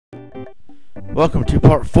Welcome to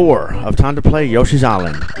part 4 of Time to Play Yoshi's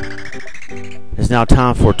Island. It's now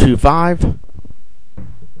time for 2-5.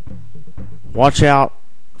 Watch out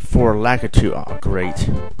for Lakitu. Oh, great.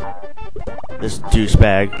 This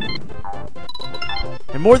douchebag.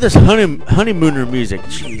 And more of this honeymooner music.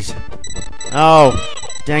 Jeez. Oh,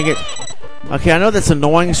 dang it. Okay, I know that's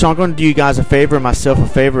annoying, so I'm going to do you guys a favor and myself a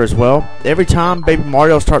favor as well. Every time Baby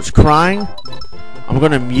Mario starts crying, I'm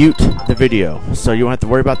going to mute the video. So you won't have to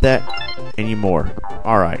worry about that anymore.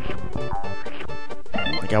 Alright.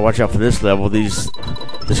 I gotta watch out for this level. This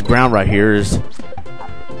ground right here is...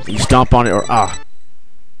 You stomp on it or... Ah.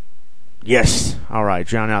 Yes. Alright,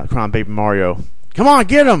 drown out crying Baby Mario. Come on,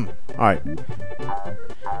 get him! Alright.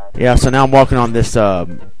 Yeah, so now I'm walking on this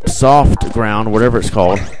soft ground, whatever it's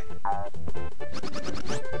called.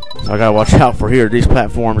 So I gotta watch out for here. These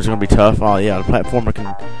platforms are gonna be tough. Oh yeah, the platformer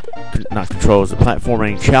not controls. The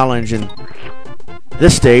platforming challenge in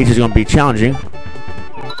this stage is gonna be challenging.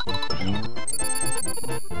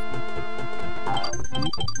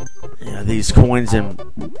 Yeah, these coins and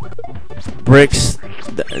bricks,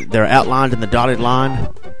 they're outlined in the dotted line.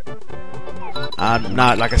 I'm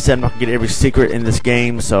not, like I said, I'm not gonna get every secret in this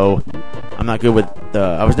game, so I'm not good with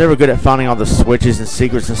I was never good at finding all the switches and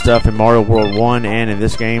secrets and stuff in Mario World 1 and in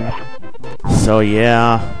this game. So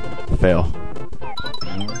yeah, fail.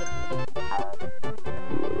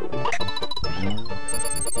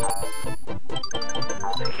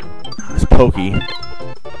 It's pokey.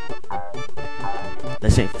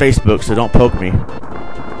 This ain't Facebook, so don't poke me.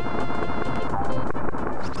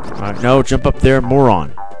 Alright, no, jump up there,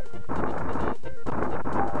 moron.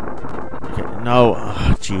 Okay, no,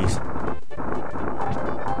 oh, jeez.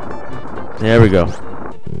 There we go.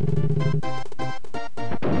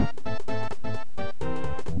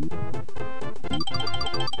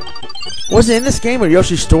 Was it in this game or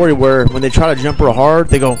Yoshi's Story where when they try to jump real hard,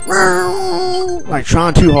 they go like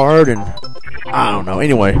trying too hard and I don't know.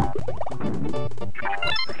 Anyway,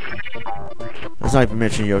 let's not even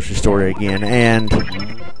mention Yoshi's Story again. And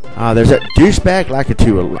there's that douchebag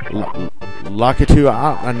Lakitu.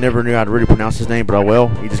 I never knew how to really pronounce his name, but oh well.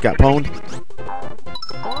 He just got pwned.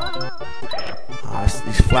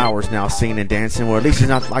 These flowers now singing and dancing. Well, at least he's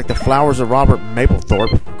not like the flowers of Robert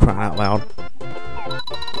Mapplethorpe. Crying out loud.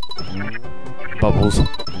 Bubbles.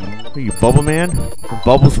 Are you Bubble Man?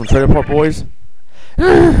 Bubbles from Trailer Park Boys?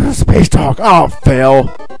 Space Talk. Oh, fail.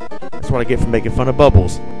 That's what I get for making fun of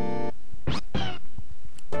Bubbles.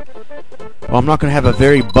 Well, I'm not going to have a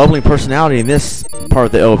very bubbling personality in this part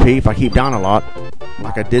of the LP if I keep down a lot,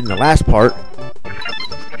 like I did in the last part.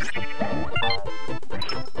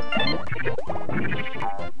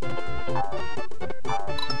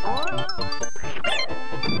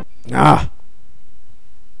 Ah!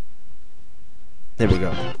 There we go.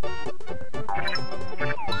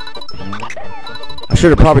 I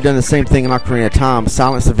should have probably done the same thing in Ocarina of Time.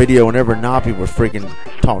 Silence the video whenever Navi would freaking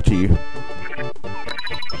talk to you.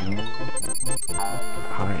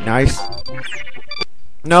 Alright, nice.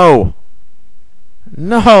 No!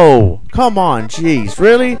 No! Come on, jeez.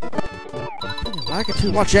 Really? I can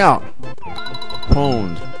too. Watch out.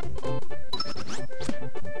 Pwned.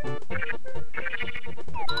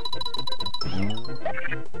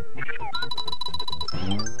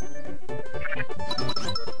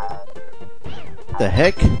 The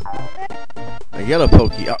heck? A yellow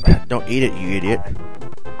pokey. Oh, don't eat it, you idiot.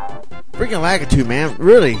 Freaking Lakitu, man.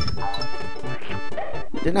 Really?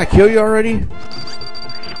 Didn't I kill you already?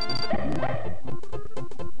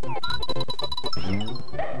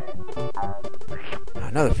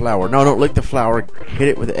 Another flower. No, don't lick the flower. Hit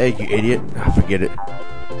it with the egg, you idiot. Oh, forget it.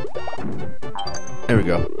 There we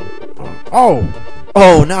go. Oh!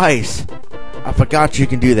 Oh, nice! I forgot you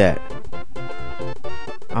can do that.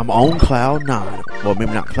 I'm on Cloud 9. Well,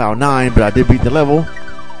 maybe not Cloud 9, but I did beat the level.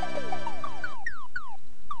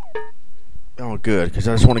 Oh, good, because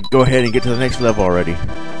I just want to go ahead and get to the next level already.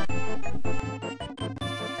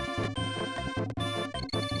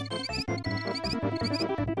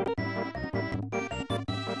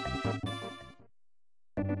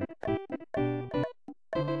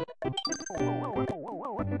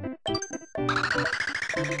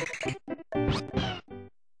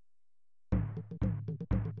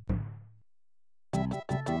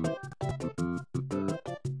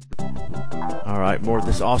 Alright, more of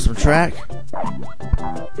this awesome track.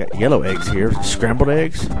 Got yellow eggs here. Scrambled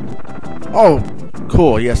eggs. Oh,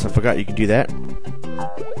 cool. Yes, I forgot you can do that.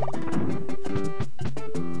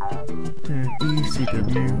 Easy to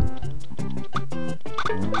do.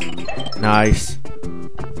 Nice.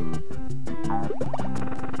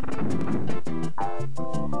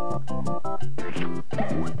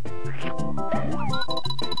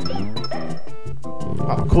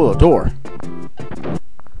 Oh, cool, a door.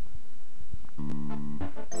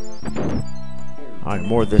 Alright,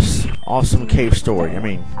 more of this awesome cave story. I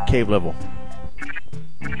mean, cave level.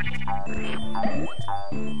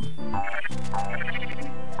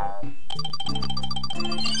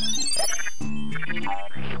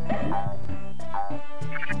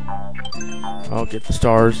 I'll get the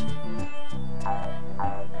stars.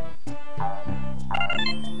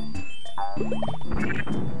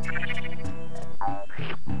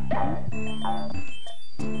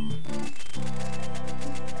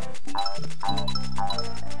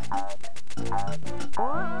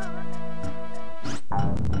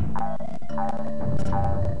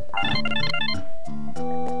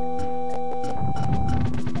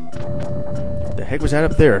 What the heck was that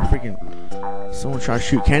up there? Freaking someone trying to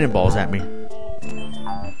shoot cannonballs at me.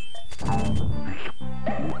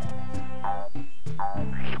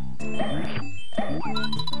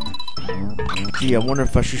 Gee, I wonder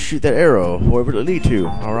if I should shoot that arrow. Where would it lead to?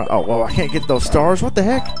 Alright. Oh, well, I can't get those stars. What the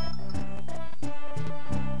heck?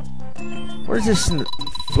 What is this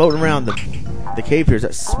floating around the cave here? Is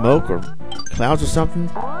that smoke or clouds or something?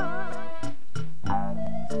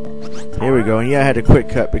 Here we go. And yeah, I had a quick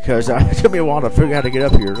cut because it took me a while to figure out how to get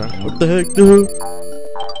up here. What the heck, dude?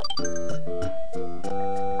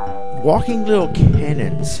 Walking little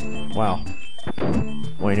cannons. Wow.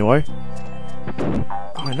 Well, anyway.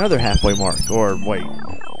 Oh, another halfway mark. Or, wait.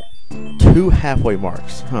 2 halfway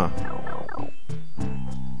marks. Huh.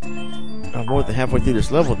 I'm more than halfway through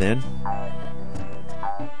this level then.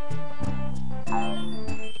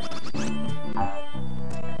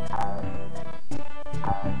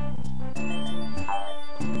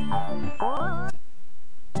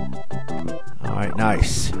 Alright,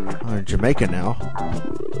 nice. I'm in Jamaica now.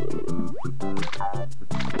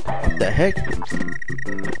 What the heck?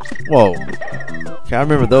 Whoa. Okay, I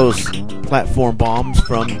remember those platform bombs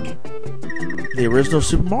from the original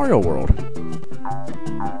Super Mario World.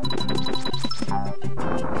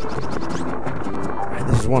 Right,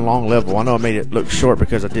 this is one long level. I know I made it look short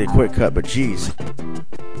because I did a quick cut, but geez.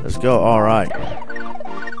 Let's go. Alright.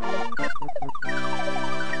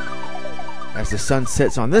 As the sun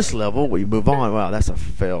sets on this level, we move on. Wow, that's a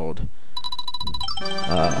failed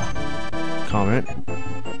comment.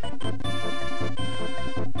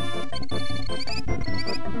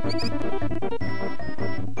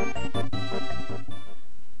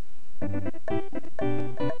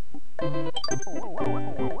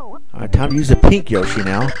 Alright, time to use a pink Yoshi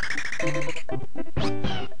now.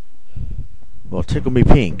 Well, tickle me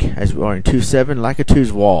pink as we are in 2-7, like a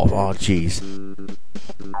 2's wall. Oh, jeez.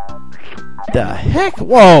 The heck?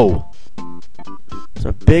 Whoa! It's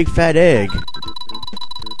a big fat egg.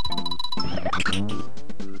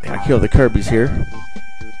 I kill the Kirby's here.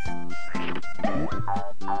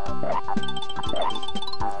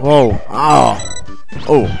 Whoa! Oh!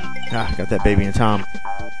 Oh! Ah, got that baby in time.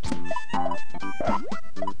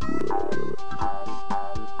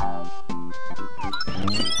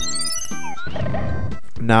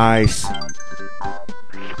 Nice.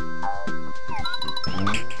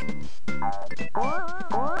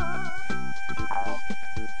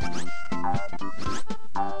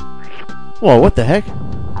 Whoa, what the heck?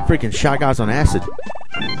 Freaking Shy Guy's on acid.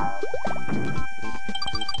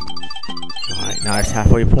 Alright, nice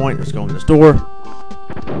halfway point. Let's go in this door.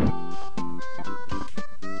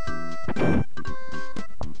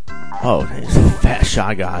 Oh, these fat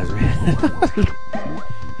Shy Guys, man.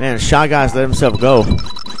 Man, Shy Guys let himself go.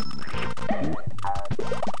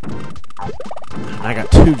 I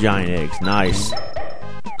got 2 giant eggs. Nice.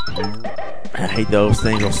 I hate those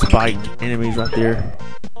things. Those spiked enemies right there.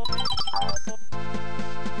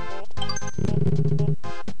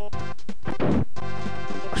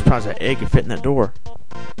 I'm surprised that egg could fit in that door.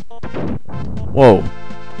 Whoa.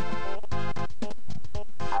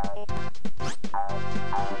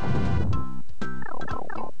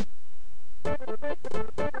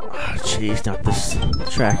 Oh, jeez, not this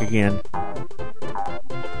track again.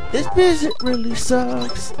 This visit really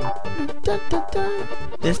sucks. Da, da, da.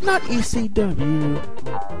 It's not ECW.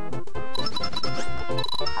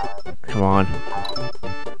 Come on.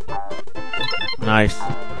 Nice.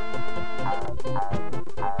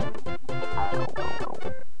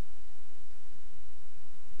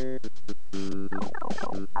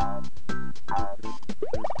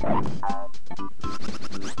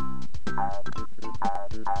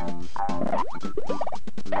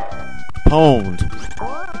 Pwned.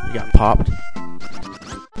 You got popped.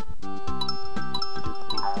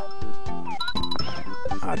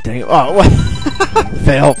 Ah, dang it. Oh, what?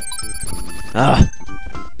 Fail.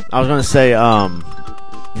 I was gonna say,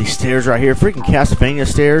 These stairs right here, freaking Castlevania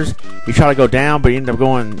stairs. You try to go down, but you end up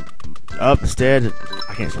going up instead.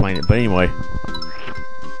 I can't explain it, but anyway.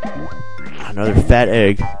 Another fat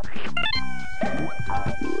egg.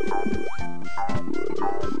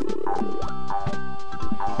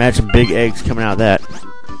 Imagine big eggs coming out of that.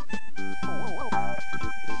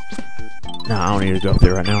 No, I don't need to go up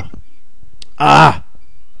there right now. Ah!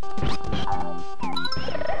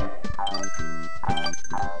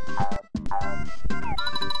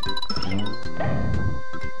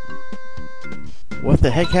 What the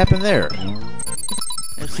heck happened there?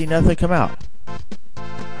 I see nothing come out.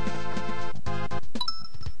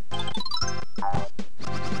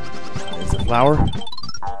 There's a flower.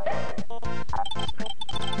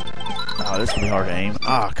 Oh, this can be hard to aim.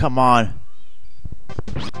 Ah, come on.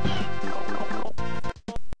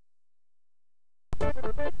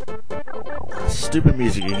 Stupid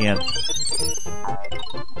music again.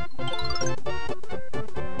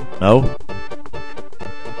 No?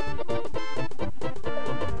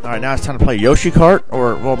 Alright, now it's time to play Yoshi Kart,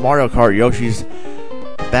 or, well, Mario Kart. Yoshi's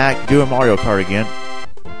back doing Mario Kart again.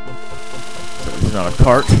 So this is not a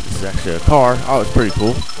cart, this is actually a car. Oh, it's pretty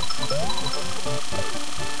cool.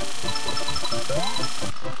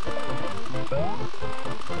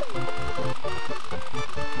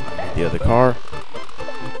 The other car.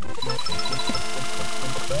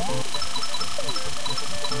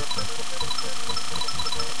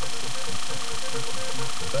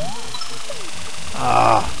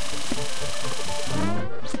 Ah.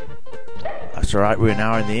 That's alright, we're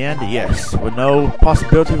now in the end. Yes, with no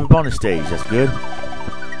possibility of a bonus stage. That's good.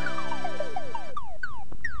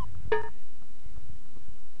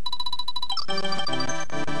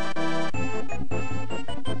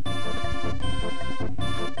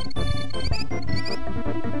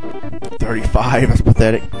 That's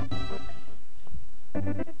pathetic.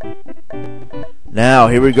 Now,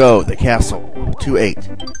 here we go. The castle. 2-8.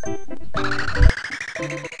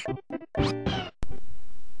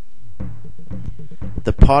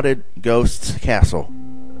 The Potted Ghost's Castle.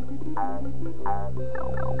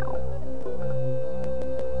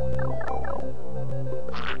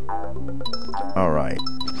 Alright.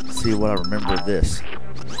 Let's see what I remember of this.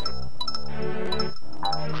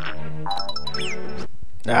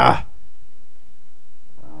 Ah!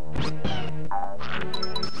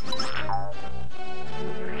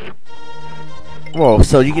 Whoa,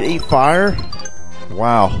 so you can eat fire?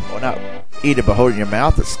 Wow. Well, not eat it but hold it in your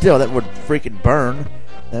mouth, but still, that would freaking burn.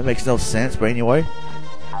 That makes no sense, but anyway.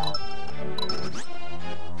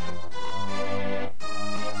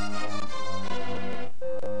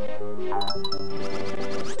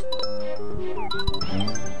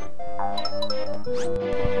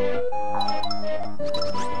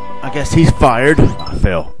 I guess he's fired. I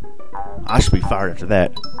fell. I should be fired after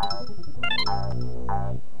that.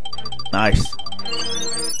 Nice.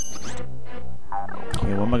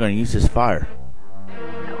 Okay, what am I going to use this fire?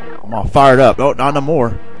 I'm all fired up. Oh, not no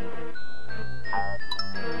more.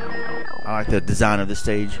 I like the design of the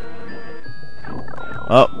stage.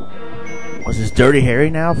 Oh. Was this Dirty Harry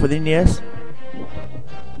now for the NES?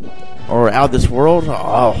 Or Out of This World?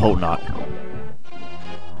 Oh, hope not.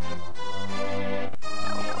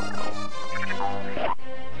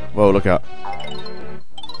 Whoa, look out.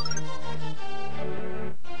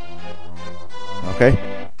 Okay.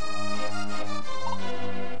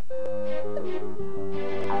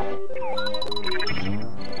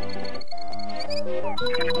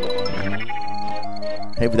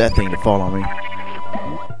 Hey, for that thing to fall on me.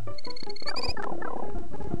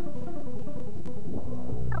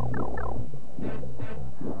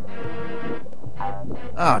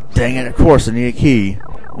 Ah, oh, dang it. Of course, I need a key.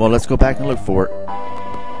 Well, let's go back and look for it.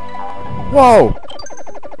 Whoa!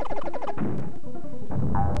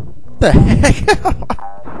 The heck?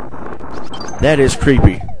 That is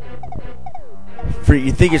creepy.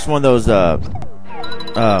 You think it's one of those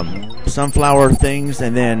sunflower things,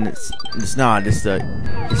 and then it's not. It's an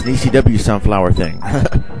ECW sunflower thing.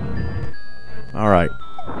 All right.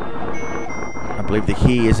 I believe the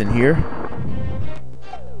key is in here.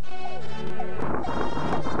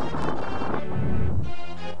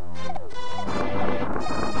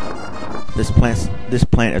 This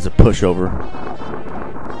plant is a pushover.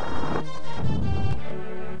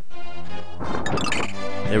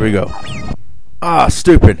 There we go. Ah,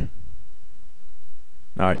 stupid.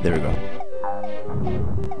 Alright, there we go.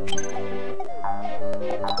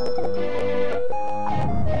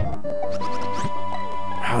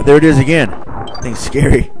 Oh, there it is again. That thing's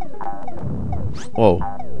scary. Whoa.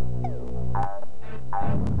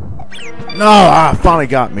 No, ah, finally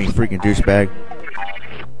got me, freaking douchebag.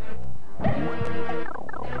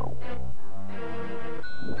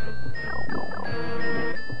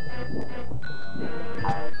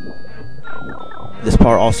 This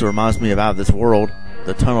part also reminds me of Out of This World,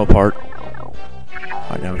 the tunnel part.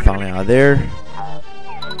 Alright, now we're finally out of there.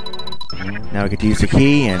 Now we get to use the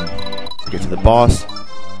key and get to the boss.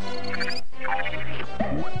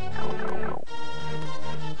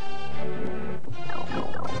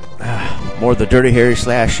 More of the Dirty Harry /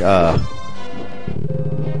 Out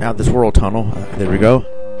of This World tunnel. There we go.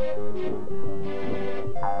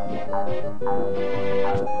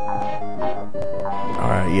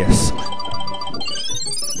 Alright, yes.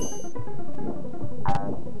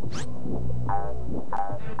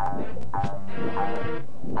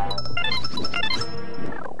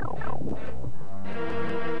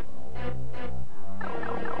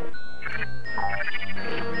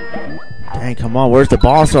 Dang, come on, where's the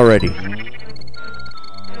boss already?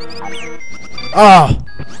 Oh!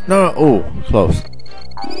 No, oh, close.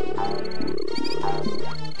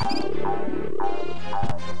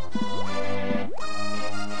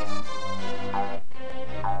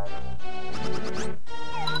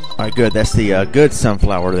 Alright, good, that's the good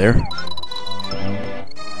sunflower there.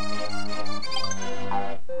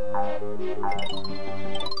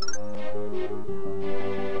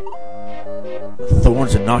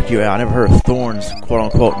 Thorns that knock you out. I never heard of thorns, quote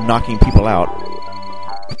unquote, knocking people out.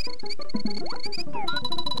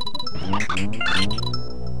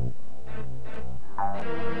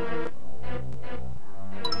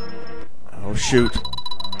 Oh, shoot.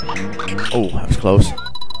 Oh, that was close.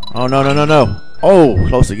 Oh, no, no, no, no. Oh,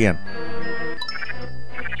 close again.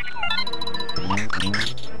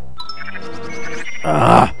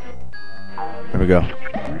 Ah! There we go.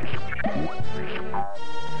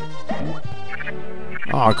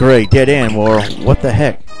 Oh, great. Dead end. Well, what the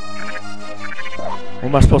heck? Where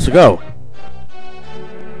am I supposed to go?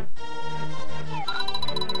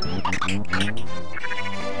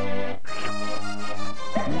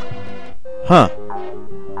 Huh.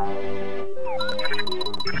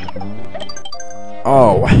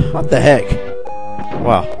 Oh, what the heck?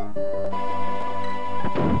 Wow.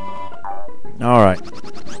 Alright.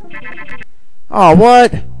 Oh,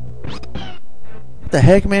 what? What the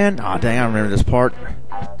heck, man? Oh, dang, I remember this part.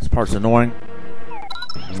 This part's annoying.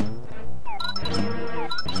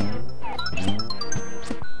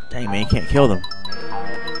 Dang, man, you can't kill them.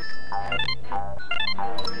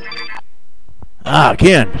 Ah,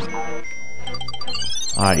 again.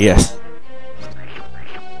 Alright, yes.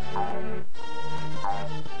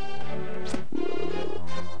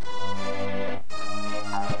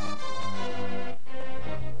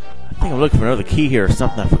 I think I'm looking for another key here or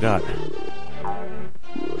something I forgot.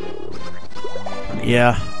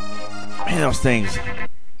 Yeah. Man, those things.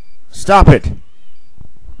 Stop it.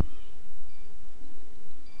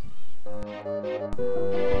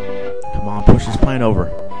 Come on, push this plane over.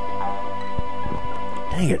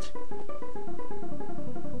 Dang it.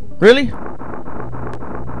 Really?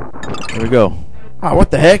 There we go. Ah,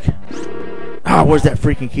 what the heck? Ah, where's that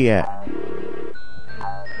freaking key at?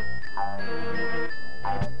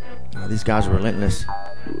 Oh, these guys are relentless.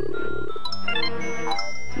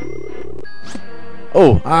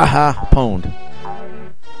 Oh, aha, pwned.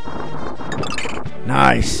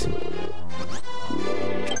 Nice.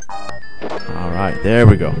 Alright, there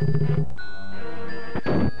we go.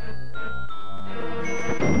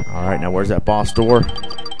 Alright, now where's that boss door?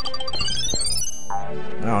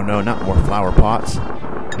 Oh no, not more flower pots.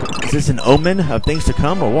 Is this an omen of things to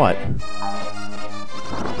come or what?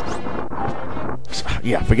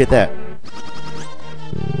 Yeah, forget that.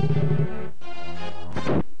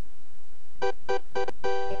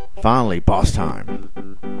 Finally, boss time.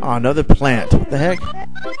 Oh, another plant. What the heck?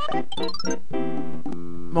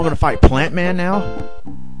 Am I gonna fight Plant Man now?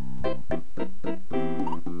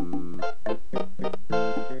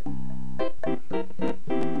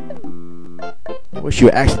 I wish you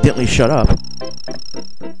would accidentally shut up.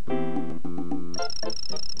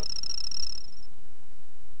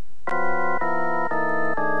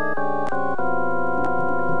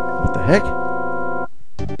 What the heck?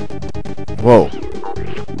 Whoa.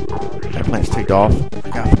 That plant's ticked off.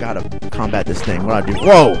 I forgot to combat this thing. What do I do?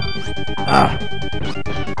 Whoa! Ah!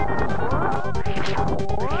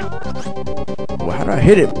 Well, how do I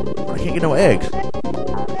hit it? I can't get no eggs.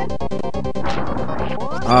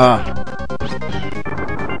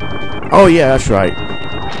 Oh yeah, that's right.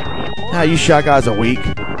 Now you Shy Guys are weak.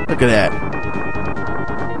 Look at that.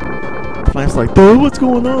 The plant's like, dude, what's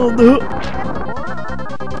going on, dude?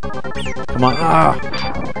 Come on,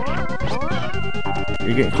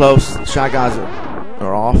 You're getting close. The Shy Guys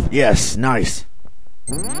are off. Yes, nice.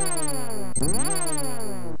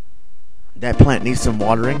 That plant needs some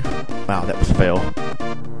watering. Wow, that was a fail.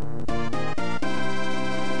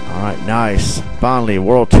 Alright, nice. Finally,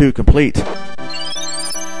 World 2 complete.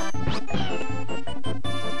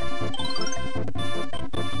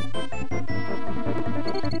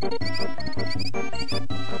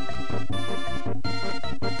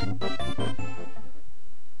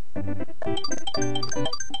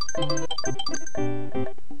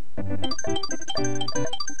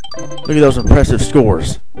 Look at those impressive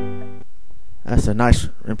scores. That's a nice,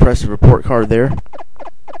 impressive report card there.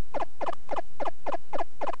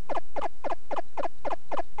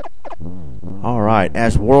 Alright,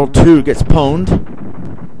 as World 2 gets pwned,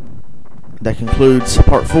 that concludes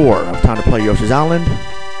Part 4 of Time to Play Yoshi's Island.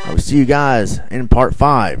 I will see you guys in Part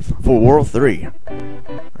 5 for World 3.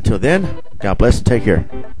 Until then, God bless and take care.